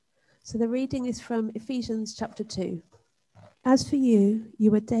So the reading is from Ephesians chapter 2. As for you, you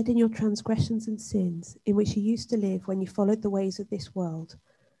were dead in your transgressions and sins, in which you used to live when you followed the ways of this world,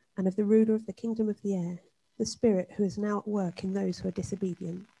 and of the ruler of the kingdom of the air, the Spirit who is now at work in those who are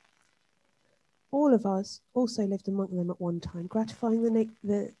disobedient. All of us also lived among them at one time, gratifying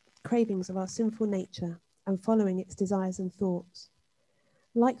the cravings of our sinful nature and following its desires and thoughts.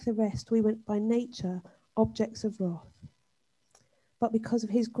 Like the rest, we were by nature objects of wrath. But because of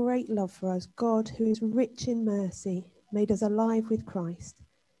his great love for us, God, who is rich in mercy, made us alive with Christ,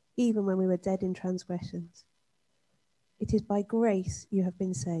 even when we were dead in transgressions. It is by grace you have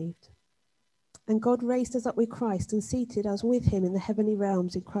been saved. And God raised us up with Christ and seated us with him in the heavenly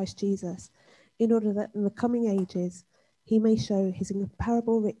realms in Christ Jesus, in order that in the coming ages he may show his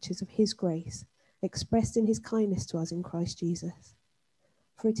incomparable riches of his grace, expressed in his kindness to us in Christ Jesus.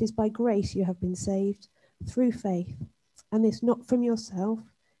 For it is by grace you have been saved, through faith, and this not from yourself,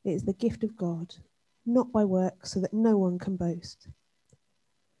 it is the gift of God, not by works, so that no one can boast.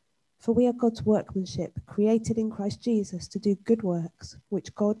 For we are God's workmanship, created in Christ Jesus to do good works,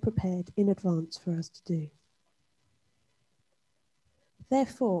 which God prepared in advance for us to do.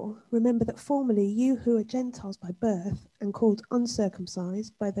 Therefore, remember that formerly you who are Gentiles by birth and called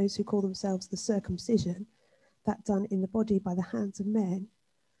uncircumcised by those who call themselves the circumcision, that done in the body by the hands of men,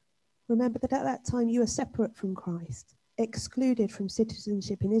 remember that at that time you were separate from Christ, excluded from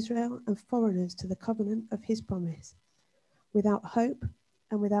citizenship in Israel and foreigners to the covenant of his promise, without hope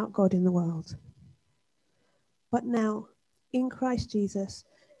and without God in the world. But now, in Christ Jesus,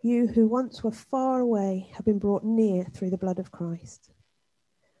 you who once were far away have been brought near through the blood of Christ.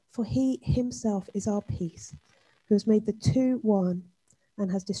 For he himself is our peace, who has made the two one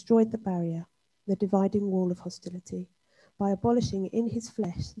and has destroyed the barrier, the dividing wall of hostility, by abolishing in his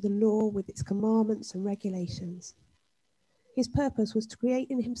flesh the law with its commandments and regulations. His purpose was to create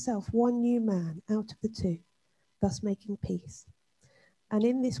in himself one new man out of the two, thus making peace, and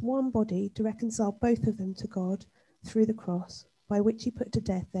in this one body to reconcile both of them to God through the cross, by which he put to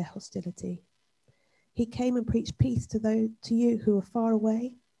death their hostility. He came and preached peace to you who are far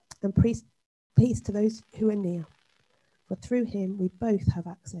away, and peace to those who are near. For through him we both have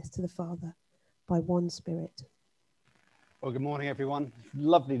access to the Father by one Spirit. Well, good morning, everyone.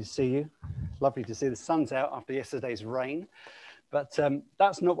 Lovely to see you. Lovely to see the sun's out after yesterday's rain. But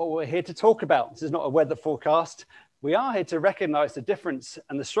that's not what we're here to talk about. This is not a weather forecast. We are here to recognize the difference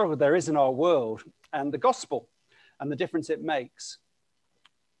and the struggle there is in our world and the gospel and the difference it makes.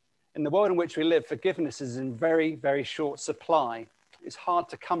 In the world in which we live, forgiveness is in very, very short supply. It's hard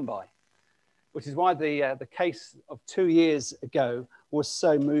to come by, which is why the case of 2 years ago was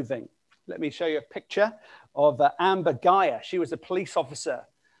so moving. Let me show you a picture of Amber Gaia. She was a police officer,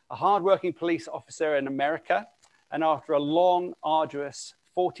 a hardworking police officer in America. And after a long, arduous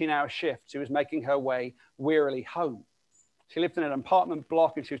 14-hour shift, she was making her way wearily home. She lived in an apartment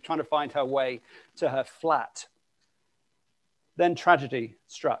block and she was trying to find her way to her flat. Then tragedy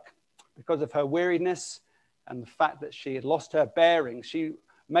struck. Because of her weariness and the fact that she had lost her bearings, she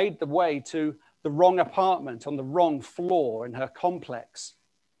made the way to the wrong apartment on the wrong floor in her complex.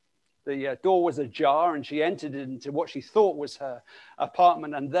 The door was ajar and she entered into what she thought was her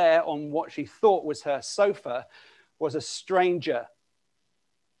apartment, and there on what she thought was her sofa was a stranger.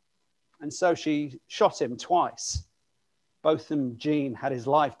 And so she shot him twice. Botham Jean had his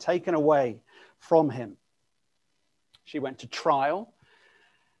life taken away from him. She went to trial.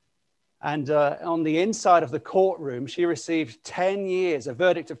 And on the inside of the courtroom, she received 10 years, a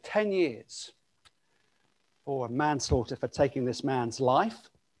verdict of 10 years for manslaughter for taking this man's life.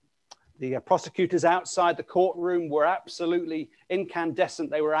 The prosecutors outside the courtroom were absolutely incandescent.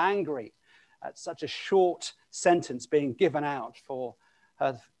 They were angry at such a short sentence being given out for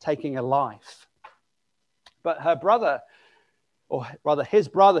her taking a life. But her brother, or rather his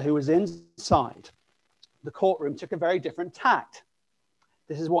brother who was inside the courtroom, took a very different tact.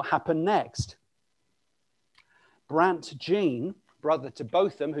 This is what happened next. Brant Jean, brother to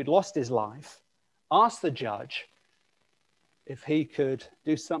Botham, who'd lost his life, asked the judge if he could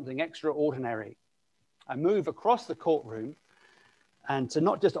do something extraordinary and move across the courtroom and to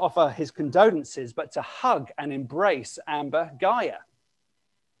not just offer his condolences, but to hug and embrace Amber Gaia.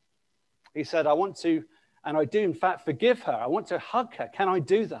 He said, I want to, and I do in fact forgive her. I want to hug her. Can I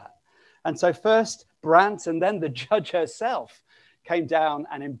do that? And so first Brant and then the judge herself came down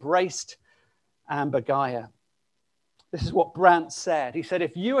and embraced Amber Gaia. This is what Brant said. He said,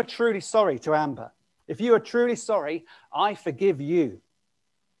 if you are truly sorry to Amber, if you are truly sorry, I forgive you.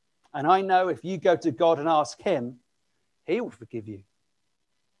 And I know if you go to God and ask him, he will forgive you.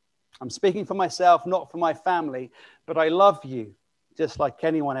 I'm speaking for myself, not for my family, but I love you just like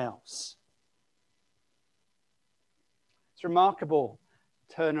anyone else. It's a remarkable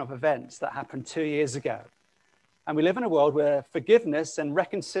turn of events that happened 2 years ago. And we live in a world where forgiveness and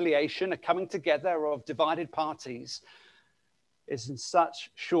reconciliation, a coming together of divided parties, is in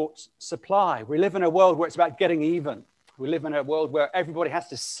such short supply. We live in a world where it's about getting even. We live in a world where everybody has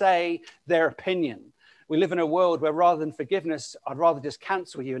to say their opinion. We live in a world where rather than forgiveness, I'd rather just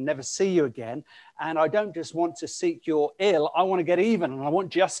cancel you and never see you again. And I don't just want to seek your ill, I want to get even and I want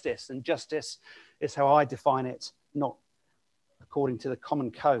justice. And justice is how I define it, not according to the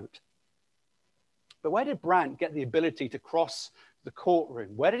common code. But where did Brandt get the ability to cross the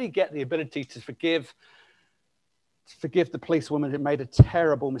courtroom? Where did he get the ability to forgive the policewoman who made a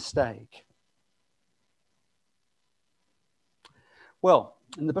terrible mistake? Well,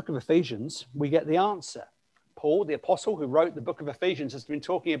 in the book of Ephesians, we get the answer. Paul, the apostle who wrote the book of Ephesians, has been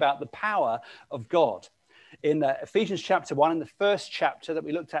talking about the power of God. In Ephesians chapter 1, in the first chapter that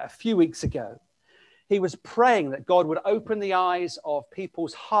we looked at a few weeks ago, he was praying that God would open the eyes of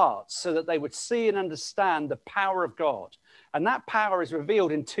people's hearts so that they would see and understand the power of God. And that power is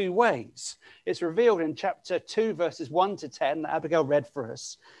revealed in two ways. It's revealed in chapter 2, verses 1 to 10, that Abigail read for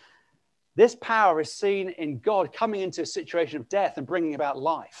us. This power is seen in God coming into a situation of death and bringing about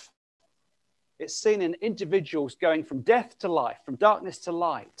life. It's seen in individuals going from death to life, from darkness to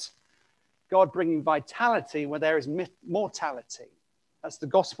light. God bringing vitality where there is mortality. That's the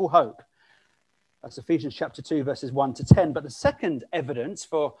gospel hope. That's Ephesians chapter 2, verses 1 to 10. But the second evidence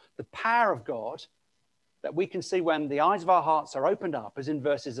for the power of God that we can see when the eyes of our hearts are opened up is in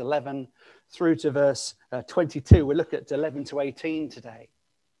verses 11 through to verse 22. We'll look at 11 to 18 today.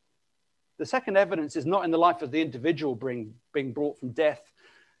 The second evidence is not in the life of the individual being brought from death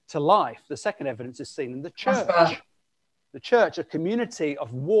to life. The second evidence is seen in the church. The church, a community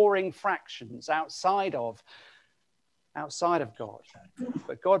of warring fractions outside of God.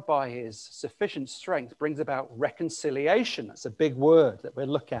 But God, by his sufficient strength, brings about reconciliation. That's a big word that we'll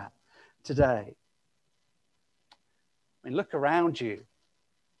look at today. I mean, look around you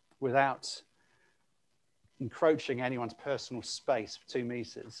without encroaching anyone's personal space for 2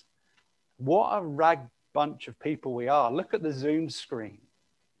 meters. What a rag bunch of people we are. Look at the Zoom screen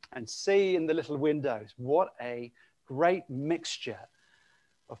and see in the little windows what a great mixture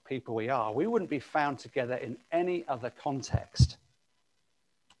of people we are. We wouldn't be found together in any other context.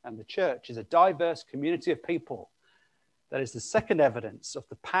 And the church is a diverse community of people. That is the second evidence of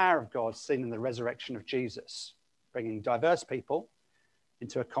the power of God seen in the resurrection of Jesus, bringing diverse people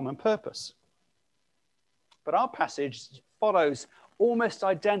into a common purpose. But our passage follows almost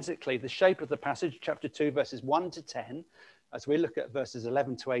identically the shape of the passage, chapter 2, verses 1 to 10, as we look at verses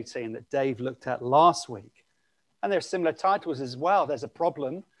 11 to 18 that Dave looked at last week. And there are similar titles as well. There's a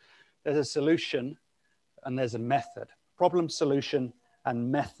problem, there's a solution, and there's a method. Problem, solution,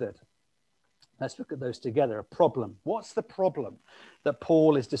 and method. Let's look at those together. A problem. What's the problem that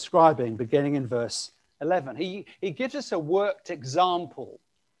Paul is describing beginning in verse 11? He gives us a worked example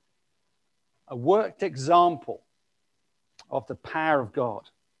of the power of God.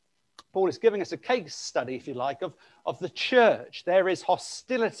 Paul is giving us a case study, if you like, of the church. There is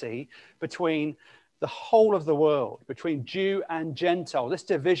hostility between the whole of the world, between Jew and Gentile. This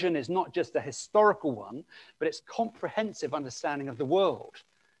division is not just a historical one, but it's comprehensive understanding of the world.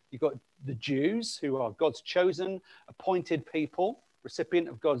 You've got the Jews, who are God's chosen, appointed people, recipient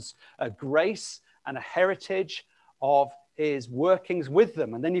of God's grace and a heritage of his workings with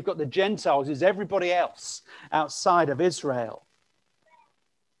them. And then you've got the Gentiles, who's everybody else outside of Israel.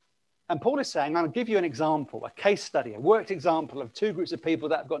 And Paul is saying, I'll give you an example, a case study, a worked example of 2 groups of people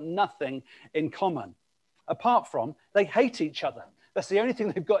that have got nothing in common, apart from they hate each other. That's the only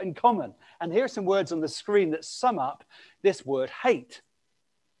thing they've got in common. And here are some words on the screen that sum up this word hate.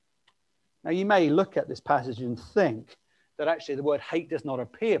 Now, you may look at this passage and think that actually the word hate does not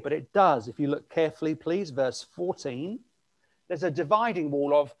appear, but it does. If you look carefully, please, verse 14, there's a dividing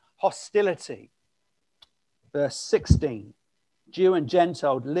wall of hostility. Verse 16, Jew and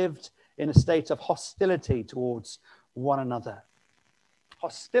Gentile lived in a state of hostility towards one another.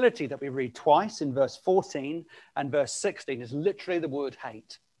 Hostility that we read twice in verse 14 and verse 16 is literally the word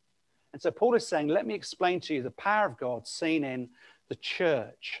hate. And so Paul is saying, let me explain to you the power of God seen in the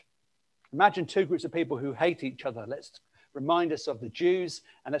church. Imagine 2 groups of people who hate each other. Let's remind us of the Jews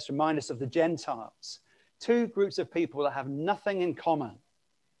and let's remind us of the Gentiles. 2 groups of people that have nothing in common.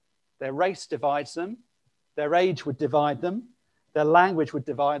 Their race divides them. Their age would divide them. Their language would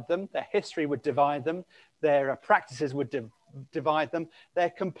divide them. Their history would divide them. Their practices would divide them. They're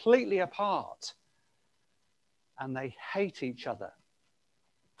completely apart. And they hate each other.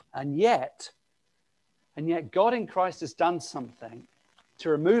 And yet, And yet God in Christ has done something to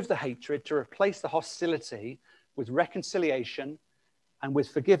remove the hatred, to replace the hostility with reconciliation and with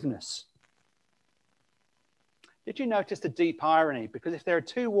forgiveness. Did you notice the deep irony? Because if there are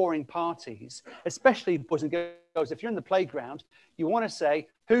two warring parties, especially boys and girls, if you're in the playground, you want to say,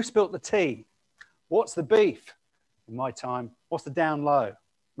 who spilt the tea? What's the beef? In my time, what's the down low?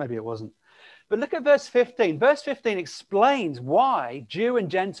 Maybe it wasn't. But look at verse 15. Verse 15 explains why Jew and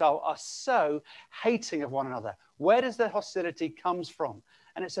Gentile are so hating of one another. Where does the hostility come from?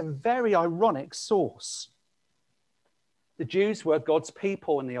 And it's a very ironic source. The Jews were God's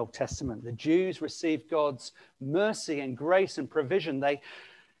people in the Old Testament. The Jews received God's mercy and grace and provision. They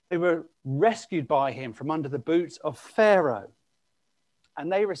were rescued by him from under the boots of Pharaoh.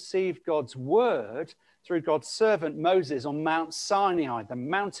 And they received God's word through God's servant Moses on Mount Sinai, the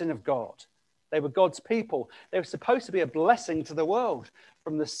mountain of God. They were God's people. They were supposed to be a blessing to the world.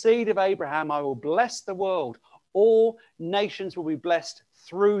 From the seed of Abraham, I will bless the world. All nations will be blessed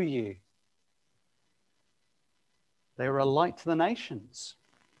through you. They were a light to the nations,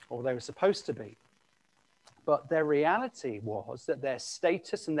 or they were supposed to be. But their reality was that their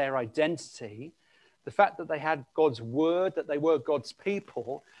status and their identity, the fact that they had God's word, that they were God's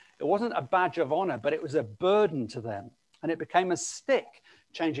people, it wasn't a badge of honor, but it was a burden to them. And it became a stick,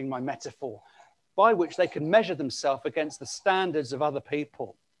 changing my metaphor, by which they could measure themselves against the standards of other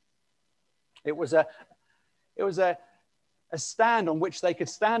people. It was a stand on which they could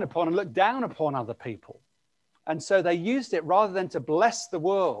stand upon and look down upon other people. And so they used it rather than to bless the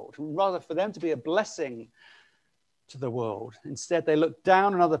world, rather for them to be a blessing to the world. Instead, they looked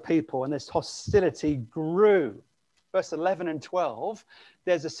down on other people, and this hostility grew. Verse 11 and 12,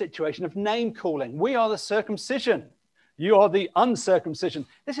 there's a situation of name calling. We are the circumcision. You are the uncircumcision.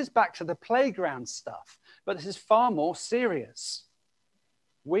 This is back to the playground stuff, but this is far more serious.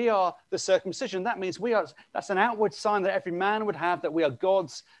 We are the circumcision. That means that's an outward sign that every man would have that we are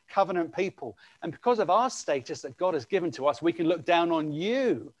God's covenant people. And because of our status that God has given to us, we can look down on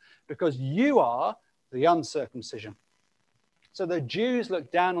you because you are the uncircumcision. So the Jews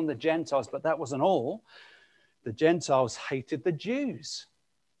looked down on the Gentiles, but that wasn't all. The Gentiles hated the Jews.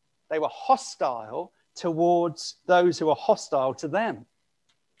 They were hostile towards those who are hostile to them.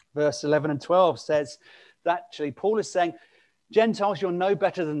 Verse 11 and 12 says that actually Paul is saying, Gentiles, you're no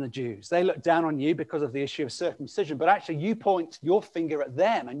better than the Jews. They look down on you because of the issue of circumcision, but actually you point your finger at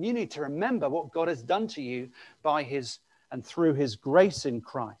them, and you need to remember what God has done to you by his and through his grace in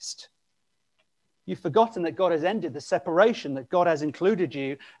Christ. You've forgotten that God has ended the separation, that God has included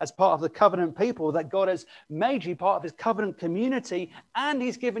you as part of the covenant people, that God has made you part of his covenant community, and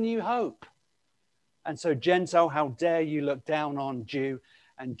he's given you hope. And so, Gentile, how dare you look down on Jew,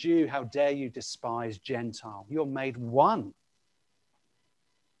 and Jew, how dare you despise Gentile? You're made one.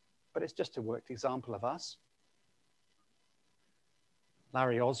 But it's just a worked example of us.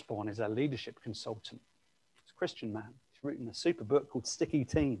 Larry Osborne is a leadership consultant. He's a Christian man. He's written a super book called Sticky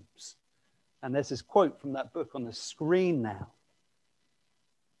Teams. And there's this quote from that book on the screen now.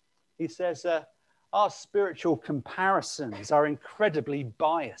 He says, our spiritual comparisons are incredibly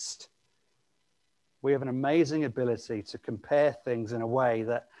biased. We have an amazing ability to compare things in a way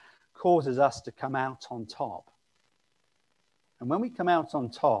that causes us to come out on top. And when we come out on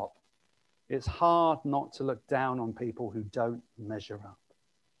top, it's hard not to look down on people who don't measure up.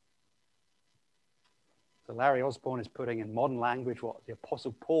 So Larry Osborne is putting in modern language what the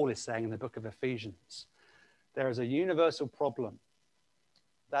Apostle Paul is saying in the book of Ephesians. There is a universal problem.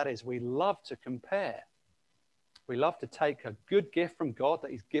 That is, we love to compare. We love to take a good gift from God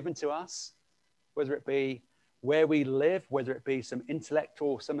that he's given to us, whether it be where we live, whether it be some intellect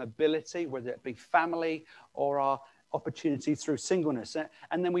or some ability, whether it be family or our opportunity through singleness.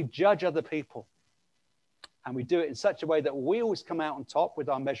 And then we judge other people. And we do it in such a way that we always come out on top with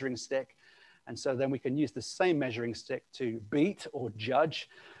our measuring stick. And so then we can use the same measuring stick to beat or judge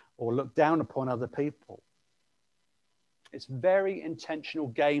or look down upon other people. It's a very intentional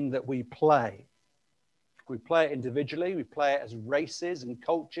game that we play. We play it individually. We play it as races and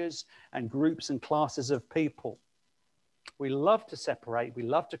cultures and groups and classes of people. We love to separate. We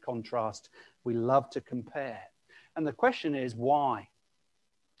love to contrast. We love to compare. And the question is, why?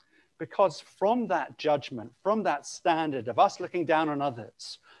 Because from that judgment, from that standard of us looking down on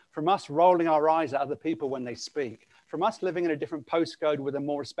others, from us rolling our eyes at other people when they speak, from us living in a different postcode with a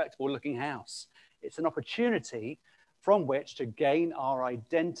more respectable looking house, it's an opportunity from which to gain our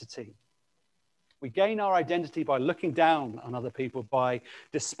identity. We gain our identity by looking down on other people, by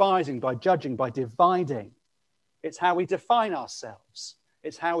despising, by judging, by dividing. It's how we define ourselves.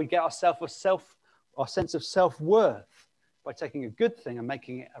 It's how we get our sense of self-worth by taking a good thing and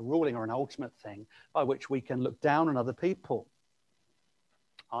making it a ruling or an ultimate thing by which we can look down on other people.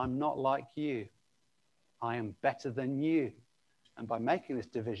 I'm not like you. I am better than you. And by making this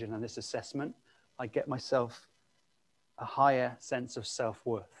division and this assessment, I get myself a higher sense of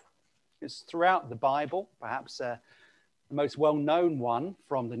self-worth. It's throughout the Bible. Perhaps the most well-known one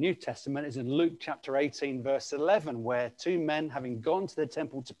from the New Testament is in Luke chapter 18, verse 11, where two men, having gone to the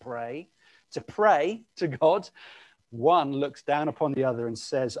temple to pray to God, one looks down upon the other and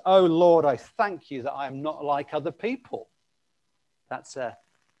says, "Oh Lord, I thank you that I am not like other people." That's an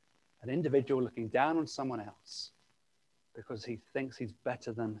individual looking down on someone else because he thinks he's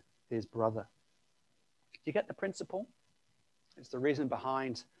better than his brother. Do you get the principle? It's the reason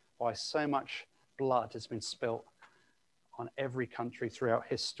behind why so much blood has been spilt on every country throughout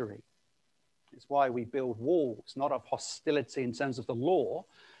history. It's why we build walls, not of hostility in terms of the law,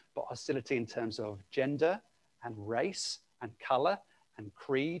 but hostility in terms of gender and race and color and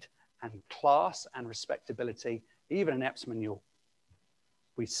creed and class and respectability, even in Epsom and York.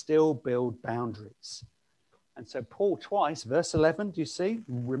 We still build boundaries. And so Paul twice, verse 11, do you see?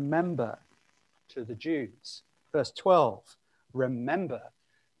 Remember to the Jews. Verse 12, remember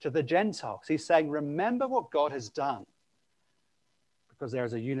to the Gentiles. He's saying, remember what God has done, because there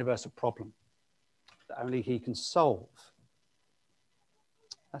is a universal problem that only he can solve.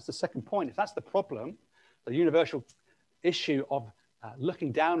 That's the second point. If that's the problem, the universal issue of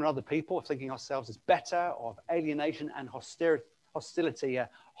looking down on other people, of thinking ourselves as better, of alienation and hostility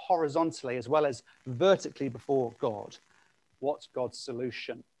horizontally as well as vertically before God, what's God's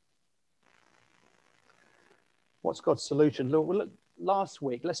solution? What's God's solution? Look, last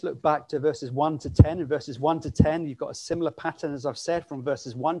week, let's look back to verses 1 to 10. In verses 1 to 10, you've got a similar pattern, as I've said, from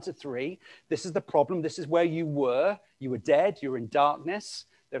verses 1 to 3. This is the problem. This is where you were. You were dead. You were in darkness.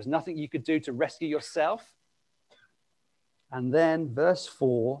 There was nothing you could do to rescue yourself. And then verse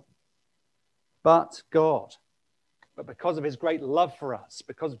 4, but God. But because of his great love for us,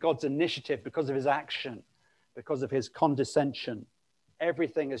 because of God's initiative, because of his action, because of his condescension,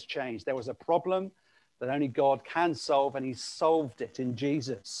 everything has changed. There was a problem that only God can solve, and he solved it in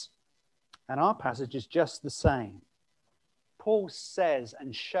Jesus. And our passage is just the same. Paul says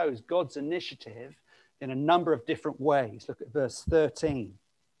and shows God's initiative in a number of different ways. Look at verse 13.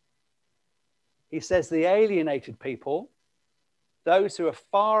 He says the alienated people, those who are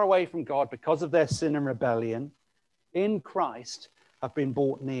far away from God because of their sin and rebellion, in Christ have been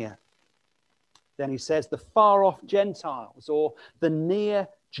brought near. Then he says the far off Gentiles, or the near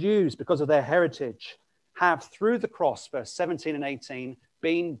Jews because of their heritage, have through the cross, verse 17 and 18,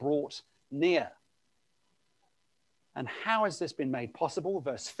 been brought near. And how has this been made possible?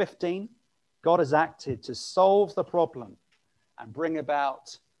 Verse 15, God has acted to solve the problem and bring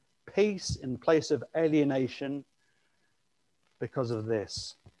about peace in place of alienation because of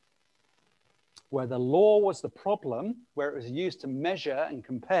this. Where the law was the problem, where it was used to measure and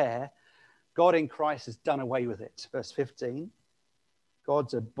compare, God in Christ has done away with it. Verse 15,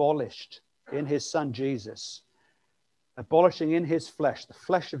 God's abolished in his son Jesus, abolishing in his flesh, the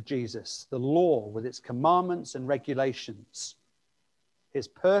flesh of Jesus, the law with its commandments and regulations. His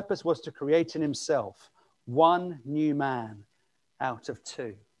purpose was to create in himself one new man out of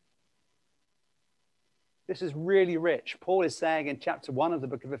two. This is really rich. Paul is saying in chapter 1 of the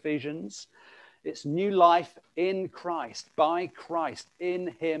book of Ephesians, it's new life in Christ, by Christ,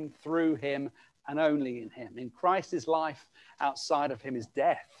 in him, through him, and only in him. In Christ is life, outside of him is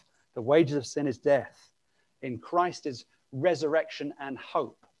death. The wages of sin is death. In Christ is resurrection and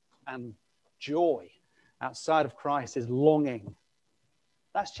hope and joy. Outside of Christ is longing.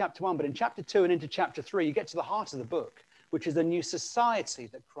 That's chapter 1. But in chapter 2 and into chapter 3, you get to the heart of the book, which is a new society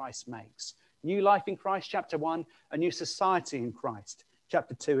that Christ makes. New life in Christ, chapter 1, a new society in Christ,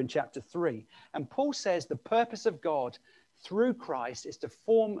 chapter 2 and chapter 3. And Paul says the purpose of God through Christ is to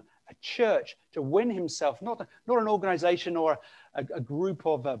form a church, to win himself, not an organization or a group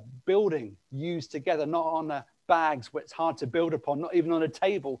of a building used together, not on bags where it's hard to build upon, not even on a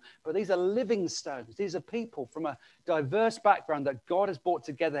table, but these are living stones. These are people from a diverse background that God has brought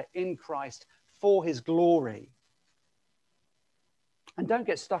together in Christ for his glory. And don't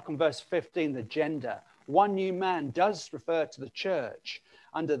get stuck on verse 15, the gender. One new man does refer to the church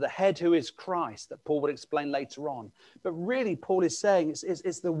under the head who is Christ, that Paul would explain later on. But really, Paul is saying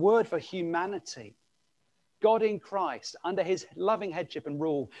it's the word for humanity. God in Christ, under his loving headship and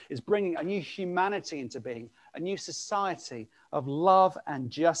rule, is bringing a new humanity into being, a new society of love and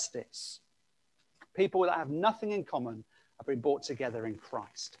justice. People that have nothing in common have been brought together in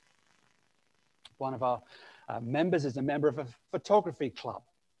Christ. One of our members is a member of a photography club.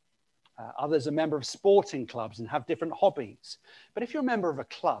 Others are a member of sporting clubs and have different hobbies. But if you're a member of a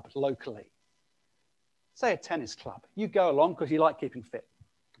club locally, say a tennis club, you go along because you like keeping fit.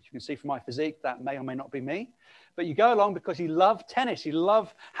 As you can see from my physique, that may or may not be me. But you go along because you love tennis, you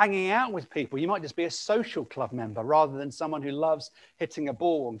love hanging out with people. You might just be a social club member rather than someone who loves hitting a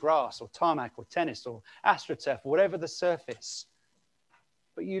ball on grass or tarmac or tennis or AstroTurf or whatever the surface.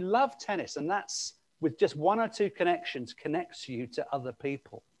 But you love tennis, and that's with just one or two connections connects you to other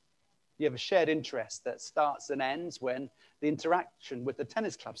people. You have a shared interest that starts and ends when the interaction with the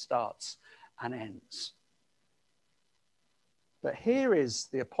tennis club starts and ends. But here is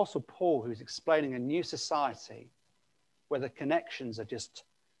the Apostle Paul who's explaining a new society where the connections are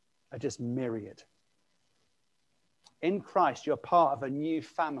just myriad. In Christ, you're part of a new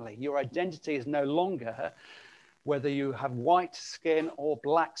family. Your identity is no longer whether you have white skin or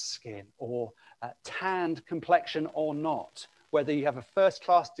black skin or tanned complexion or not, whether you have a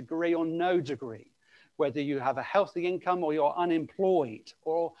first-class degree or no degree, whether you have a healthy income or you're unemployed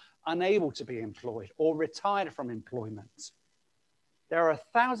or unable to be employed or retired from employment. There are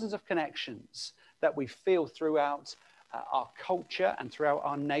thousands of connections that we feel throughout our culture and throughout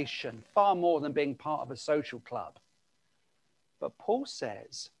our nation, far more than being part of a social club. But Paul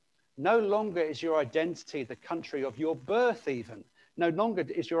says, no longer is your identity the country of your birth even. No longer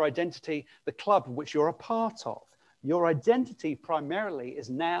is your identity the club which you're a part of. Your identity primarily is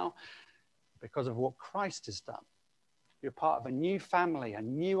now because of what Christ has done. You're part of a new family. A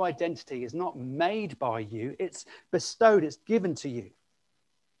new identity is not made by you. It's bestowed. It's given to you.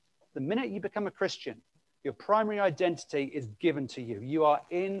 The minute you become a Christian, your primary identity is given to you. You are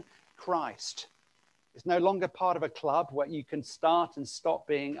in Christ. It's no longer part of a club where you can start and stop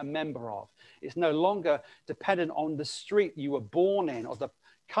being a member of. It's no longer dependent on the street you were born in or the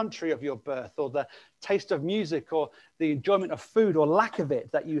country of your birth or the taste of music or the enjoyment of food or lack of it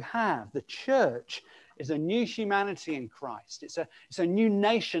that you have. The church is a new humanity in Christ. It's a new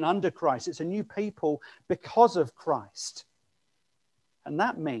nation under Christ. It's a new people because of Christ. And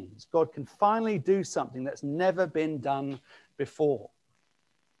that means God can finally do something that's never been done before.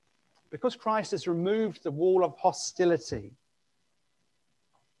 Because Christ has removed the wall of hostility,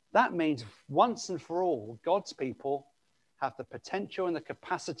 that means once and for all, God's people have the potential and the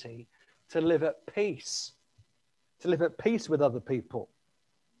capacity to live at peace with other people.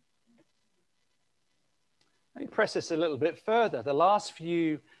 Let me press this a little bit further. The last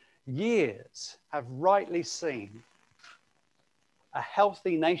few years have rightly seen a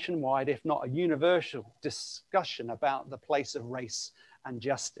healthy nationwide, if not a universal, discussion about the place of race and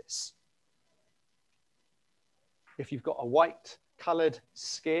justice. If you've got a white-colored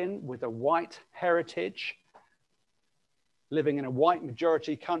skin with a white heritage, living in a white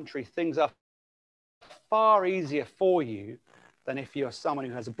majority country, things are far easier for you than if you're someone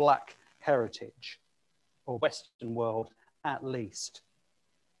who has a black heritage, or Western world at least.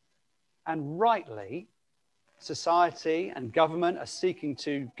 And rightly, society and government are seeking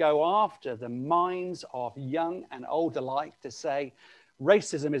to go after the minds of young and old alike to say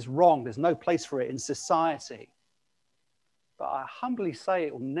racism is wrong, there's no place for it in society. But I humbly say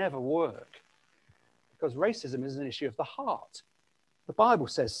it will never work because racism is an issue of the heart. The Bible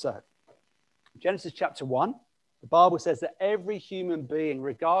says so. Genesis chapter 1, the Bible says that every human being,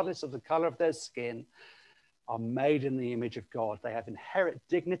 regardless of the color of their skin, are made in the image of God. They have inherent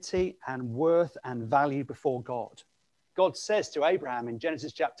dignity and worth and value before God. God says to Abraham in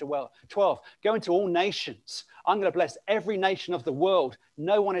Genesis chapter 12, go into all nations. I'm going to bless every nation of the world.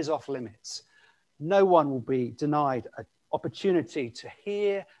 No one is off limits. No one will be denied an opportunity to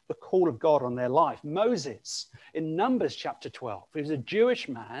hear the call of God on their life. Moses in Numbers chapter 12, who's a Jewish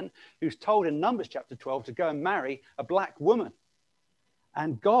man who's told in Numbers chapter 12 to go and marry a black woman.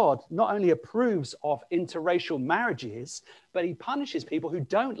 And God not only approves of interracial marriages, but he punishes people who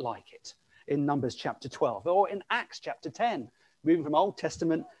don't like it in Numbers chapter 12 or in Acts chapter 10, moving from Old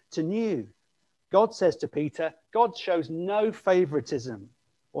Testament to New. God says to Peter, God shows no favoritism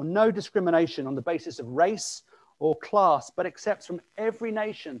or no discrimination on the basis of race or class, but accepts from every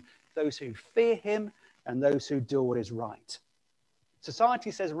nation those who fear him and those who do what is right.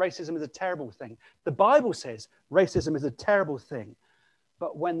 Society says racism is a terrible thing. The Bible says racism is a terrible thing.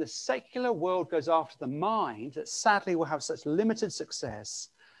 But when the secular world goes after the mind that sadly will have such limited success,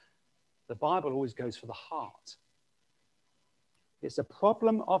 the Bible always goes for the heart. It's a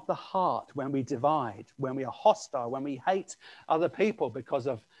problem of the heart when we divide, when we are hostile, when we hate other people because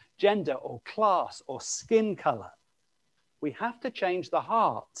of gender or class or skin color. We have to change the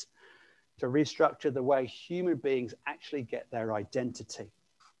heart to restructure the way human beings actually get their identity.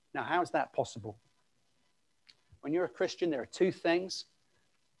 Now, how is that possible? When you're a Christian, there are two things.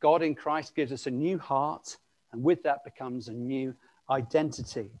 God in Christ gives us a new heart, and with that becomes a new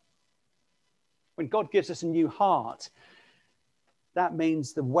identity. When God gives us a new heart, that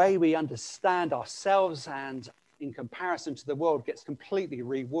means the way we understand ourselves and in comparison to the world gets completely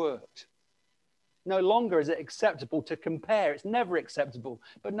reworked. No longer is it acceptable to compare. It's never acceptable.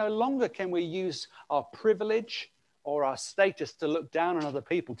 But no longer can we use our privilege or our status to look down on other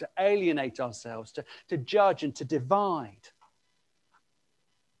people, to alienate ourselves, to judge and to divide.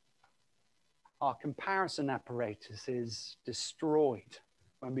 Our comparison apparatus is destroyed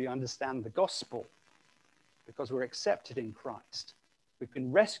when we understand the gospel, because we're accepted in Christ. We've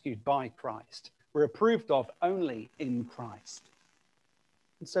been rescued by Christ. We're approved of only in Christ.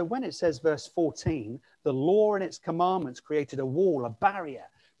 And so when it says, verse 14, the law and its commandments created a wall, a barrier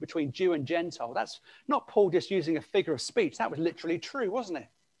between Jew and Gentile, that's not Paul just using a figure of speech. That was literally true, wasn't it?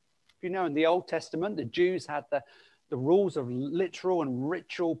 You know, in the Old Testament, the Jews had the rules of literal and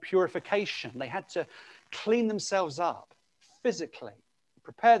ritual purification. They had to clean themselves up physically,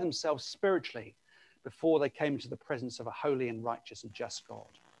 prepare themselves spiritually before they came into the presence of a holy and righteous and just God.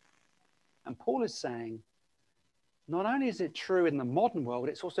 And Paul is saying, not only is it true in the modern world,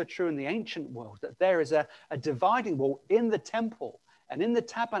 it's also true in the ancient world, that there is a dividing wall in the temple and in the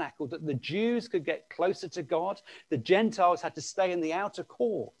tabernacle, that the Jews could get closer to God. The Gentiles had to stay in the outer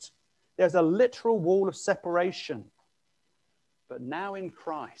court. There's a literal wall of separation. But now in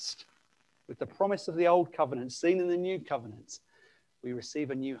Christ, with the promise of the old covenant seen in the new covenant, we receive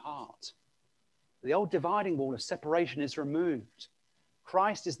a new heart. The old dividing wall of separation is removed.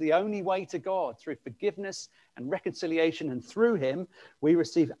 Christ is the only way to God through forgiveness and reconciliation, and through him we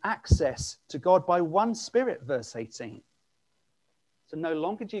receive access to God by one Spirit, verse 18. So no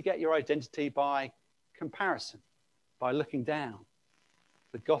longer do you get your identity by comparison, by looking down.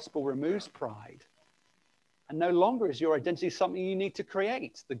 The gospel removes pride. And no longer is your identity something you need to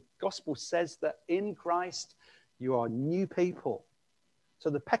create. The gospel says that in Christ you are new people. So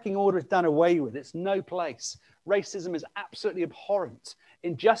the pecking order is done away with. It's no place. Racism is absolutely abhorrent.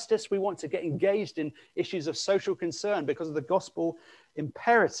 Injustice, we want to get engaged in issues of social concern because of the gospel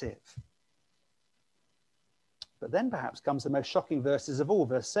imperative. But then perhaps comes the most shocking verses of all,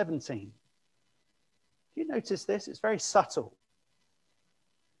 verse 17. Do you notice this? It's very subtle.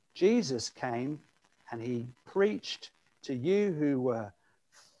 Jesus came and he preached to you who were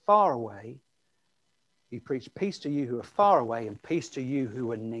far away. He preached peace to you who are far away and peace to you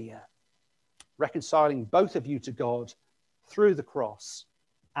who are near, reconciling both of you to God through the cross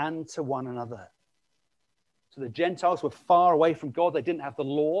and to one another. So the Gentiles were far away from God. They didn't have the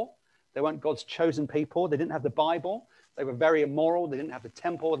law. They weren't God's chosen people. They didn't have the Bible. They were very immoral. They didn't have the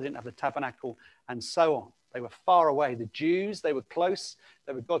temple. They didn't have the tabernacle, and so on. They were far away. The Jews, they were close.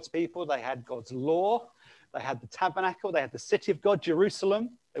 They were God's people. They had God's law. They had the tabernacle. They had the city of God,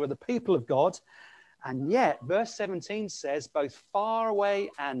 Jerusalem. They were the people of God. And yet, verse 17 says, both far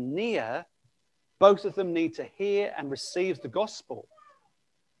away and near, both of them need to hear and receive the gospel.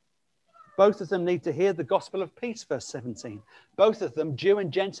 Both of them need to hear the gospel of peace, verse 17. Both of them, Jew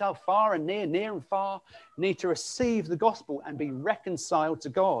and Gentile, far and near and far, need to receive the gospel and be reconciled to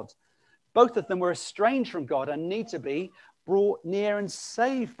God. Both of them were estranged from God and need to be brought near and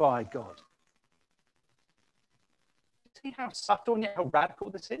saved by God. See how subtle and yet how radical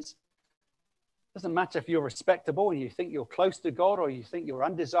this is? It doesn't matter if you're respectable and you think you're close to God or you think you're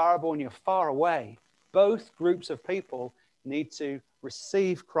undesirable and you're far away. Both groups of people need to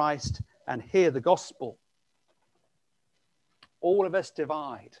receive Christ and hear the gospel. All of us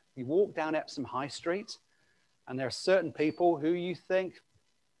divide. You walk down Epsom High Street and there are certain people who you think,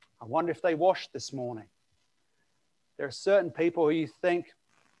 I wonder if they washed this morning. There are certain people who you think,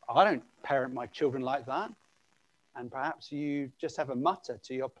 I don't parent my children like that. And perhaps you just have a mutter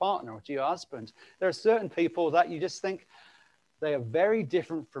to your partner or to your husband. There are certain people that you just think they are very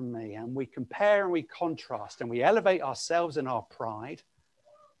different from me. And we compare and we contrast and we elevate ourselves in our pride.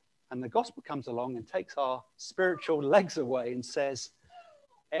 And the gospel comes along and takes our spiritual legs away and says,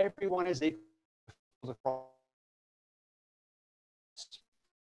 everyone is equal before the cross.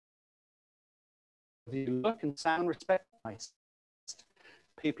 You look and sound respect Christ.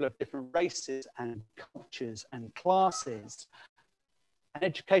 People of different races and cultures and classes and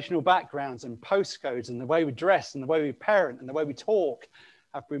educational backgrounds and postcodes and the way we dress and the way we parent and the way we talk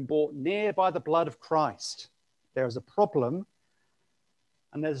have been brought near by the blood of Christ. There is a problem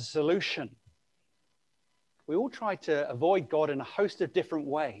and there's a solution. We all try to avoid God in a host of different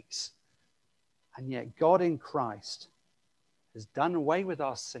ways, and yet God in Christ has done away with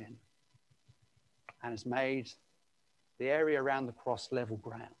our sin and has made the area around the cross level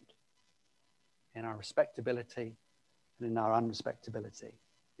ground in our respectability and in our unrespectability,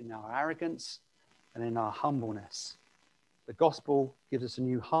 in our arrogance, and in our humbleness. The gospel gives us a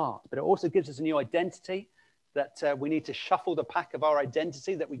new heart, but it also gives us a new identity, that we need to shuffle the pack of our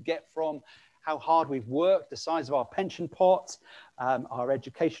identity that we get from how hard we've worked, the size of our pension pot, our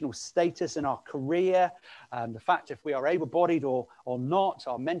educational status in our career, the fact if we are able-bodied or not,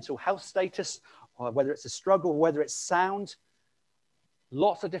 our mental health status, or whether it's a struggle, whether it's sound.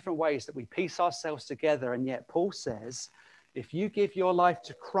 Lots of different ways that we piece ourselves together. And yet Paul says, if you give your life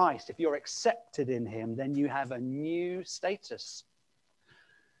to Christ, if you're accepted in him, then you have a new status.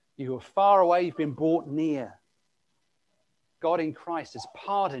 You were far away, you've been brought near. God in Christ has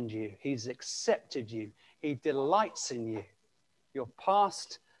pardoned you. He's accepted you. He delights in you. Your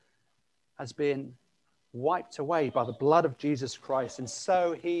past has been wiped away by the blood of Jesus Christ. And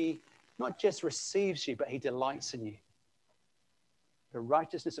so he not just receives you, but he delights in you. The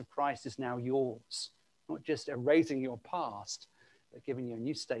righteousness of Christ is now yours, not just erasing your past, but giving you a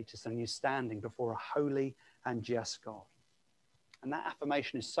new status and a new standing before a holy and just God. And that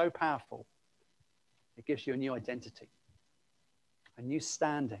affirmation is so powerful. It gives you a new identity, a new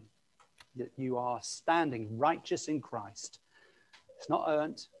standing, that you are standing righteous in Christ. It's not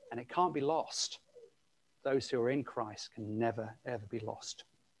earned and it can't be lost. Those who are in Christ can never, ever be lost.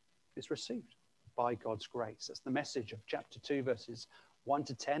 It's received by God's grace. That's the message of chapter 2, verses 1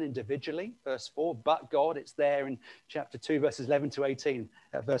 to 10 individually. Verse 4, but God, it's there in chapter 2, verses 11 to 18,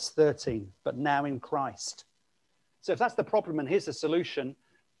 verse 13, but now in Christ. So if that's the problem, and here's the solution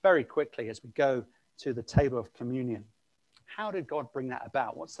very quickly as we go to the table of communion. How did God bring that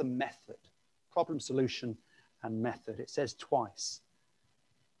about? What's the method? Problem, solution, and method. It says twice.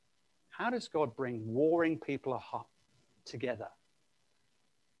 How does God bring warring people together?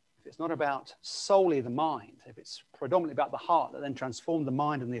 If it's not about solely the mind, if it's predominantly about the heart that then transforms the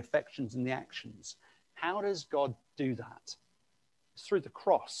mind and the affections and the actions, how does God do that? It's through the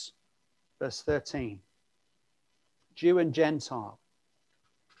cross. Verse 13. Jew and Gentile,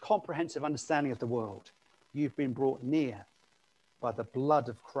 comprehensive understanding of the world. You've been brought near by the blood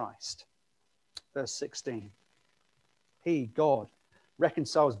of Christ. Verse 16. He, God,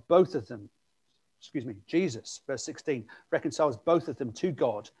 reconciles both of them. Jesus, verse 16, reconciles both of them to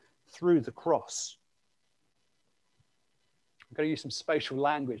God through the cross. I'm going to use some spatial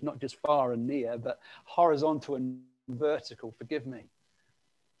language, not just far and near, but horizontal and vertical. Forgive me.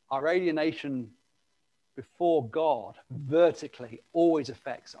 Our alienation before God vertically always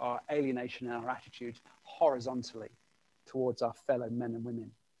affects our alienation and our attitude horizontally towards our fellow men and women.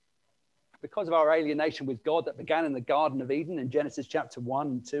 Because of our alienation with God that began in the Garden of Eden in Genesis chapter 1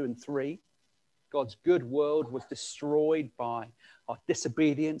 and 2 and 3, God's good world was destroyed by our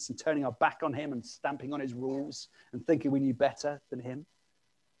disobedience and turning our back on him and stamping on his rules and thinking we knew better than him.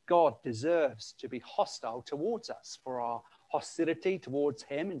 God deserves to be hostile towards us for our hostility towards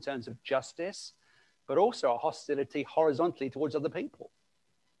him in terms of justice, but also our hostility horizontally towards other people.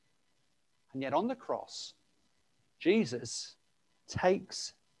 And yet on the cross, Jesus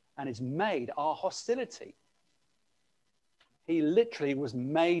takes and is made our hostility. He literally was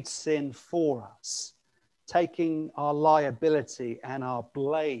made sin for us, taking our liability and our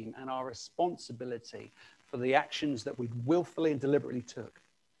blame and our responsibility for the actions that we willfully and deliberately took.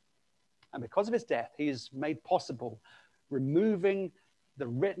 And because of his death, he has made possible removing the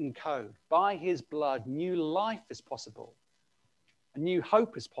written code. By his blood, new life is possible. A new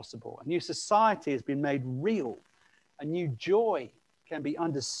hope is possible. A new society has been made real. A new joy can be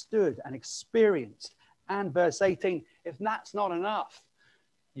understood and experienced. And verse 18, if that's not enough,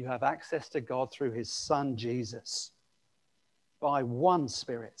 you have access to God through his son, Jesus, by one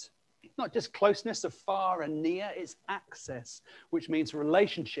Spirit. It's not just closeness of far and near, it's access, which means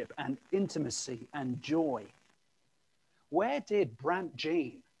relationship and intimacy and joy. Where did Brant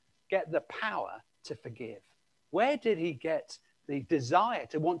Jean get the power to forgive? Where did he get the desire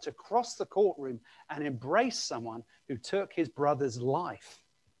to want to cross the courtroom and embrace someone who took his brother's life?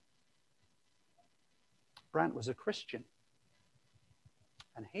 Brant was a Christian,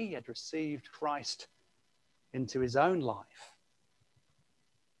 and he had received Christ into his own life.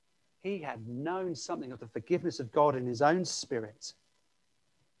 He had known something of the forgiveness of God in his own spirit.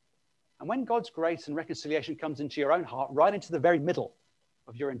 And when God's grace and reconciliation comes into your own heart, right into the very middle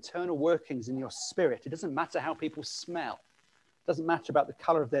of your internal workings in your spirit, it doesn't matter how people smell. It doesn't matter about the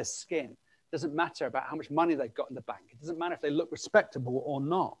color of their skin. It doesn't matter about how much money they've got in the bank. It doesn't matter if they look respectable or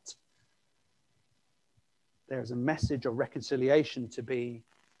not. There is a message of reconciliation to be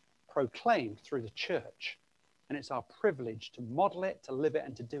proclaimed through the church. And it's our privilege to model it, to live it,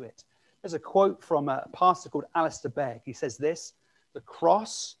 and to do it. There's a quote from a pastor called Alistair Begg. He says this: the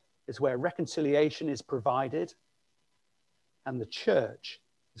cross is where reconciliation is provided, and the church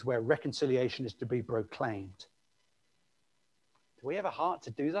is is where reconciliation is to be proclaimed. Do we have a heart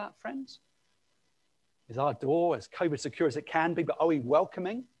to do that, friends? Is our door as COVID secure as it can be, but are we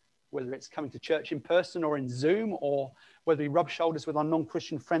welcoming, whether it's coming to church in person or in Zoom, or whether we rub shoulders with our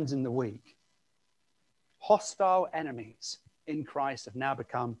non-Christian friends in the week? Hostile enemies in Christ have now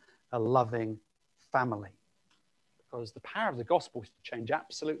become a loving family, because the power of the gospel is to change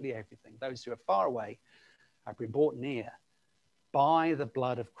absolutely everything. Those who are far away have been brought near by the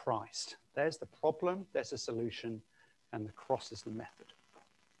blood of Christ. There's the problem, there's the solution, and the cross is the method.